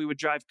drafted or how we would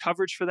drive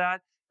coverage for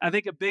that. I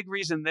think a big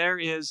reason there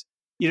is,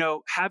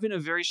 having a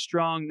very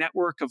strong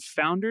network of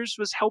founders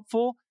was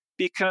helpful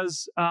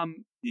because,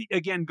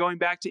 again, going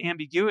back to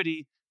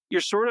ambiguity,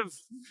 you're sort of,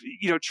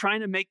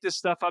 trying to make this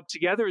stuff up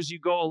together as you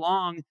go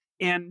along.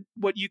 And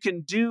what you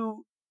can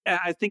do,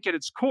 I think at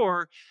its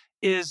core,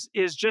 is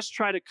just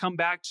try to come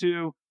back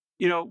to,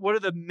 what are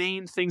the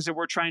main things that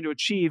we're trying to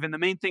achieve? And the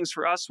main things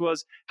for us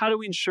was, how do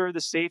we ensure the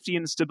safety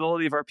and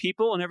stability of our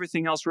people? And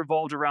everything else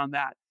revolved around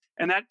that.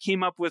 And that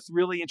came up with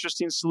really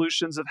interesting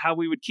solutions of how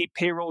we would keep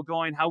payroll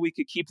going, how we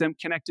could keep them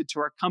connected to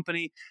our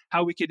company,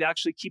 how we could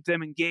actually keep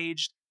them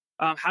engaged,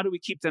 how do we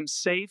keep them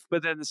safe?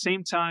 But then at the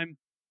same time,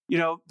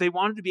 they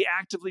wanted to be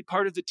actively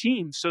part of the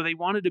team. So they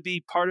wanted to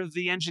be part of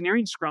the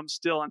engineering scrum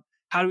still. And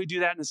how do we do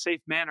that in a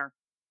safe manner?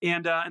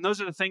 And those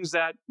are the things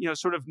that,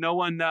 sort of no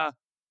one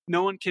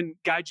can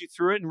guide you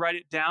through it and write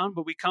it down.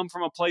 But we come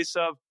from a place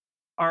of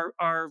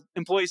our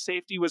employee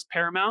safety was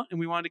paramount, and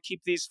we wanted to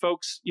keep these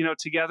folks,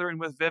 together and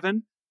with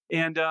Vivun.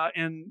 And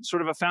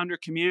sort of a founder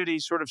community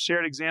sort of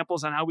shared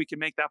examples on how we can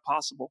make that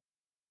possible.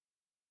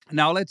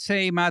 Now, let's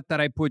say, Matt, that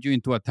I put you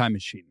into a time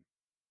machine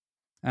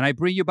and I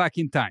bring you back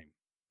in time.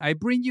 I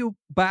bring you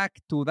back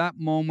to that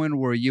moment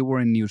where you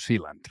were in New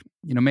Zealand,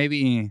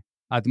 maybe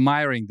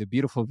admiring the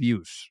beautiful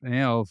views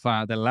of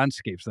the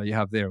landscapes that you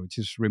have there, which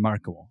is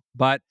remarkable.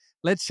 But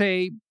let's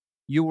say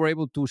you were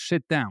able to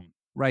sit down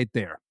right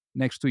there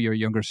next to your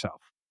younger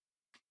self.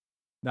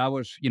 That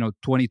was,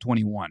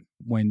 2021,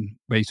 when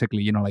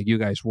basically, like you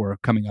guys were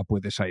coming up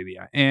with this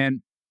idea.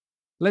 And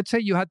let's say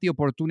you had the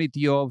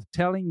opportunity of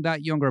telling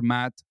that younger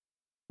Matt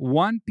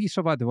one piece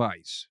of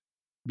advice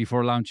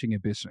before launching a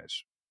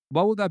business.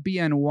 What would that be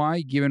and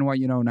why, given what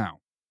you know now?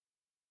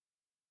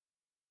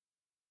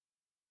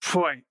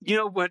 Boy,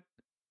 what?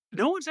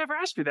 No one's ever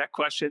asked me that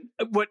question.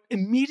 What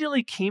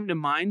immediately came to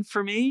mind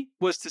for me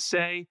was to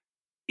say,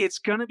 it's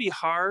going to be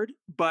hard,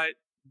 but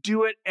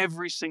do it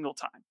every single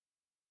time.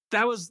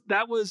 That was,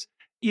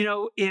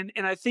 and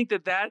I think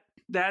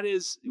that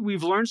is,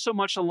 we've learned so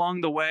much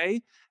along the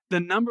way. The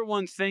number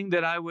one thing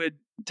that I would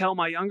tell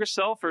my younger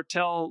self or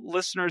tell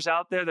listeners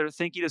out there that are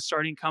thinking of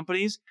starting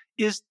companies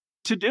is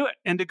to do it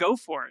and to go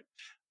for it.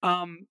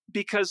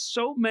 Because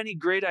so many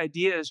great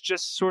ideas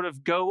just sort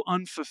of go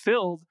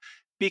unfulfilled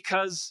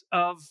because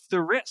of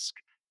the risk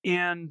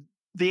and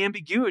the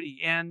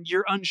ambiguity, and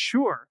you're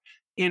unsure.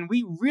 And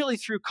we really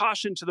threw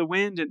caution to the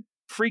wind and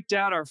freaked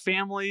out our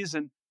families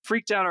and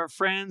freaked out our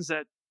friends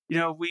that,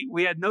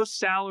 we had no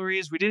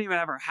salaries. We didn't even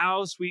have our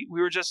house. We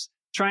were just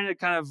trying to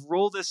kind of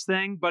roll this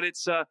thing, but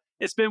it's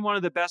been one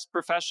of the best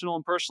professional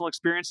and personal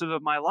experiences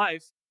of my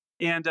life.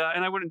 And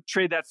I wouldn't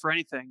trade that for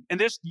anything. And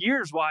this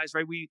years wise,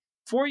 right?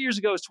 4 years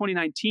ago was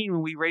 2019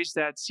 when we raised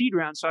that seed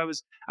round. So I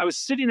was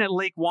sitting at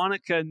Lake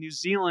Wanaka, New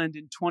Zealand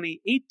in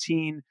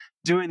 2018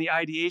 doing the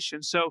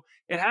ideation. So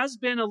it has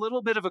been a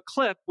little bit of a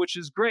clip, which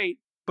is great,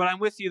 but I'm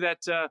with you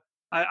that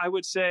I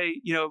would say,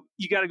 you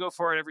got to go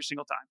for it every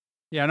single time.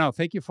 Yeah, no,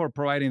 thank you for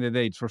providing the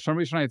dates. For some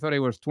reason, I thought it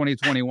was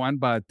 2021,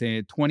 but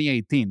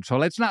 2018. So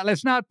let's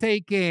not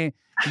take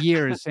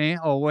years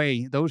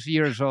away, those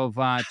years of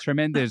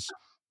tremendous,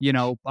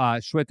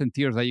 sweat and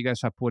tears that you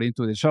guys have put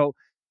into this.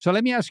 So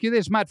let me ask you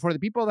this, Matt, for the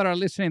people that are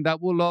listening that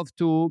would love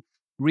to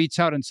reach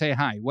out and say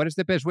hi, what is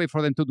the best way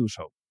for them to do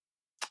so?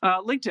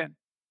 LinkedIn.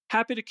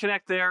 Happy to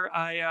connect there.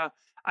 I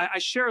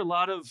share a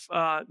lot of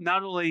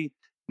not only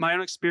my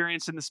own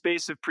experience in the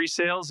space of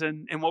pre-sales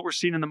and what we're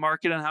seeing in the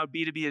market and how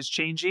B2B is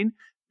changing,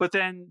 but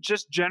then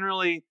just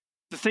generally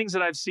the things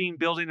that I've seen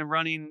building and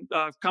running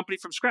a company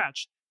from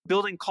scratch,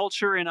 building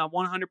culture in a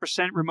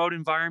 100% remote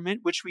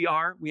environment, which we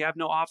are. We have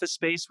no office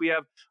space. We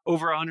have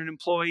over 100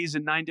 employees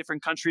in 9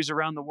 different countries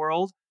around the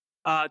world,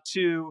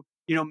 to,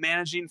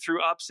 managing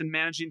through ups and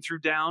managing through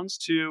downs,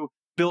 to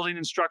building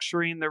and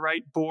structuring the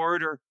right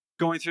board or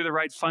going through the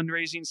right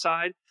fundraising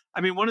side. I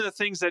mean, one of the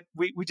things that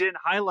we didn't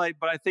highlight,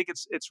 but I think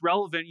it's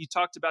relevant. You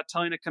talked about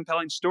telling a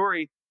compelling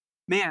story.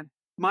 Man,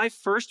 my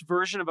first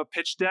version of a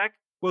pitch deck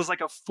was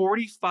like a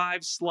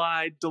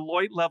 45-slide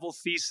Deloitte level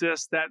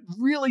thesis that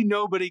really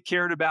nobody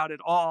cared about at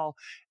all.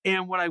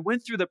 And when I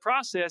went through the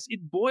process,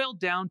 it boiled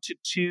down to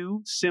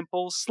 2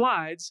 simple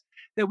slides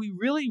that we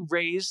really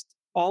raised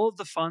all of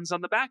the funds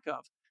on the back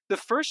of. The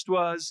first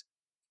was,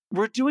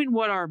 we're doing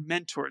what our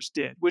mentors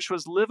did, which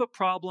was live a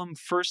problem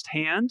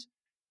firsthand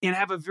and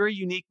have a very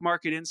unique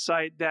market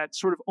insight that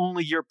sort of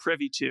only you're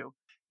privy to.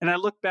 And I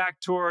look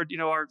back toward,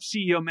 our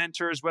CEO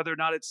mentors, whether or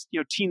not it's,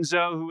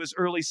 Tinzo, who was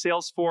early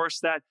Salesforce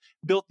that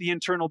built the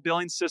internal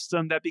billing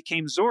system that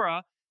became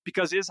Zuora,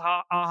 because his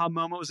aha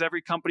moment was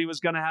every company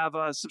was going to have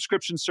a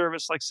subscription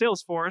service like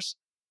Salesforce,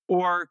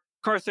 or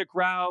Karthik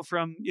Rao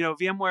from,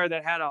 VMware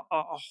that had a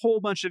whole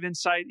bunch of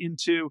insight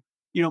into,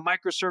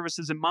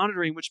 microservices and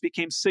monitoring, which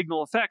became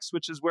Signal Effects,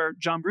 which is where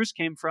John Bruce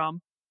came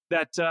from,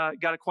 that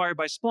got acquired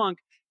by Splunk,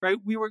 right?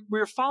 We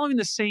were following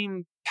the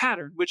same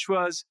pattern, which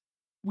was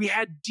we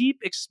had deep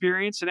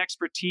experience and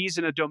expertise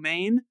in a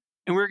domain,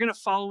 and we were going to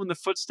follow in the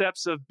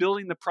footsteps of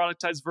building the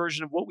productized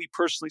version of what we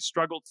personally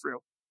struggled through.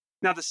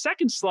 Now, the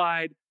second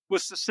slide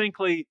was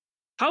succinctly,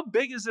 how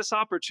big is this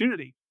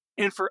opportunity?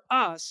 And for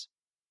us,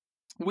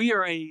 we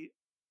are a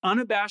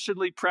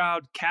unabashedly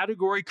proud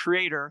category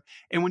creator.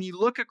 And when you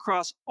look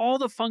across all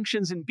the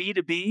functions in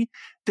B2B,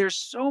 there's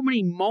so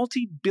many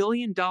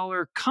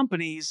multi-billion-dollar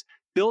companies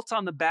built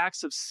on the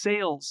backs of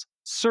sales,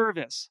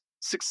 service,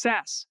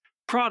 success,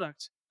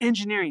 product,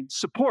 engineering,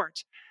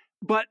 support.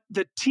 But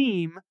the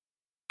team,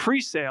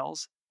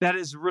 PreSales, that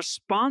is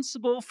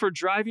responsible for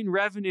driving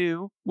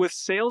revenue with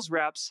sales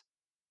reps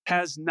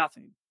has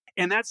nothing.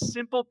 And that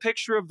simple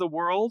picture of the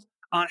world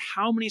on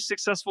how many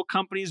successful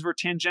companies were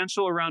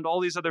tangential around all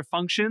these other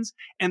functions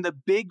and the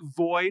big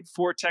void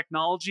for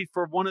technology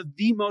for one of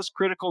the most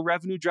critical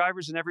revenue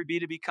drivers in every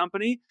B2B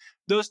company,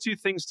 those two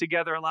things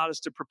together allowed us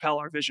to propel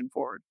our vision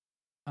forward.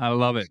 I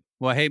love it.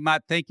 Well, hey,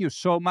 Matt, thank you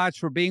so much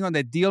for being on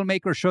the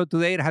Dealmaker Show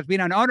today. It has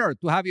been an honor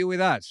to have you with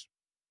us.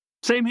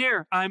 Same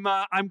here. I'm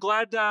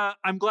glad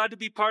to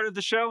be part of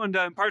the show and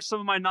impart some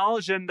of my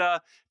knowledge and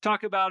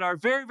talk about our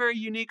very, very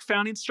unique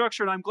founding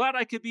structure. And I'm glad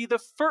I could be the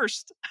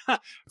first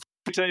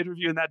to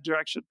interview in that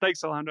direction.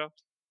 Thanks, Alejandro.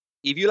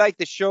 If you like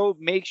the show,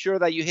 make sure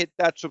that you hit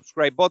that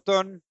subscribe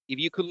button. If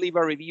you could leave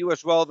a review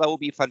as well, that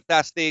would be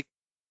fantastic.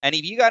 And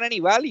if you got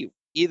any value,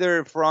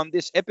 either from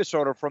this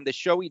episode or from the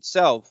show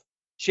itself,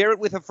 share it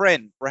with a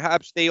friend.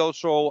 Perhaps they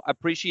also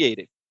appreciate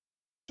it.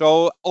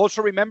 So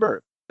also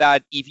remember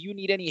that if you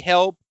need any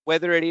help,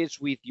 whether it is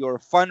with your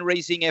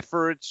fundraising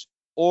efforts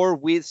or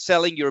with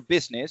selling your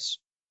business,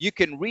 you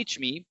can reach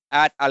me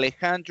at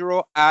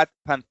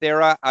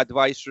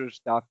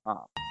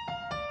alejandro@pantheraadvisors.com.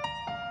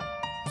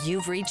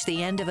 You've reached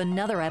the end of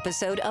another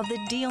episode of the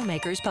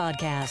Dealmakers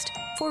Podcast.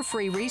 For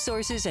free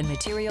resources and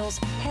materials,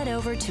 head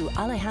over to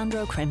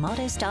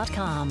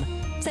alejandrocremades.com.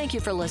 Thank you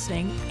for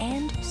listening,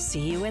 and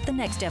see you at the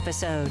next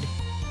episode.